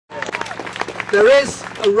There is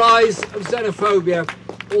a rise of xenophobia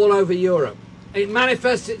all over Europe. It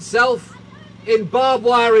manifests itself in barbed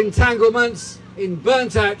wire entanglements, in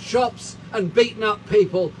burnt-out shops and beaten-up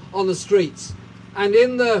people on the streets, and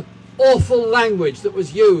in the awful language that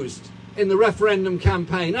was used in the referendum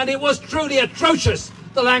campaign. And it was truly atrocious,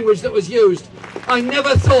 the language that was used. I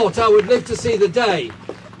never thought I would live to see the day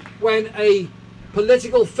when a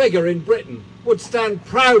political figure in Britain would stand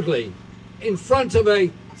proudly in front of a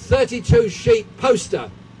 32-sheet poster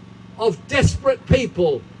of desperate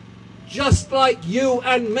people just like you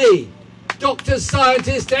and me, doctors,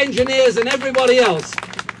 scientists, engineers and everybody else,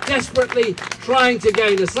 desperately trying to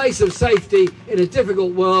gain a place of safety in a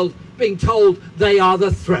difficult world, being told they are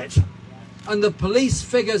the threat. And the police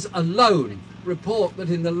figures alone report that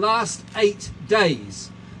in the last 8 days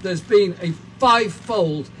there's been a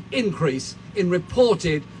fivefold increase in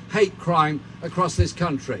reported hate crime across this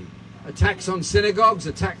country. Attacks on synagogues,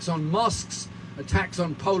 attacks on mosques, attacks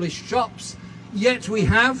on Polish shops. Yet we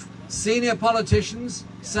have senior politicians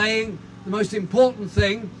saying the most important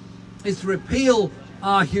thing is to repeal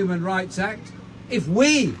our Human Rights Act. If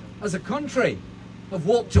we, as a country, have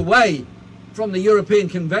walked away from the European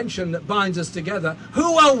Convention that binds us together,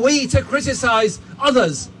 who are we to criticise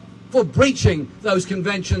others for breaching those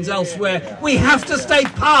conventions elsewhere? We have to stay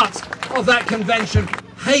part of that convention.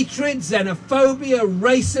 Hatred, xenophobia,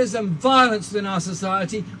 racism, violence in our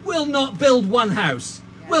society will not build one house,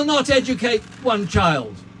 will not educate one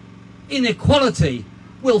child. Inequality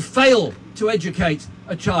will fail to educate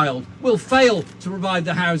a child, will fail to provide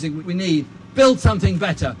the housing we need. Build something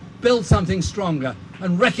better, build something stronger,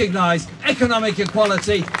 and recognise economic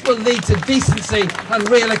equality will lead to decency and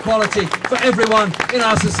real equality for everyone in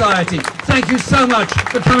our society. Thank you so much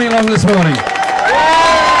for coming along this morning.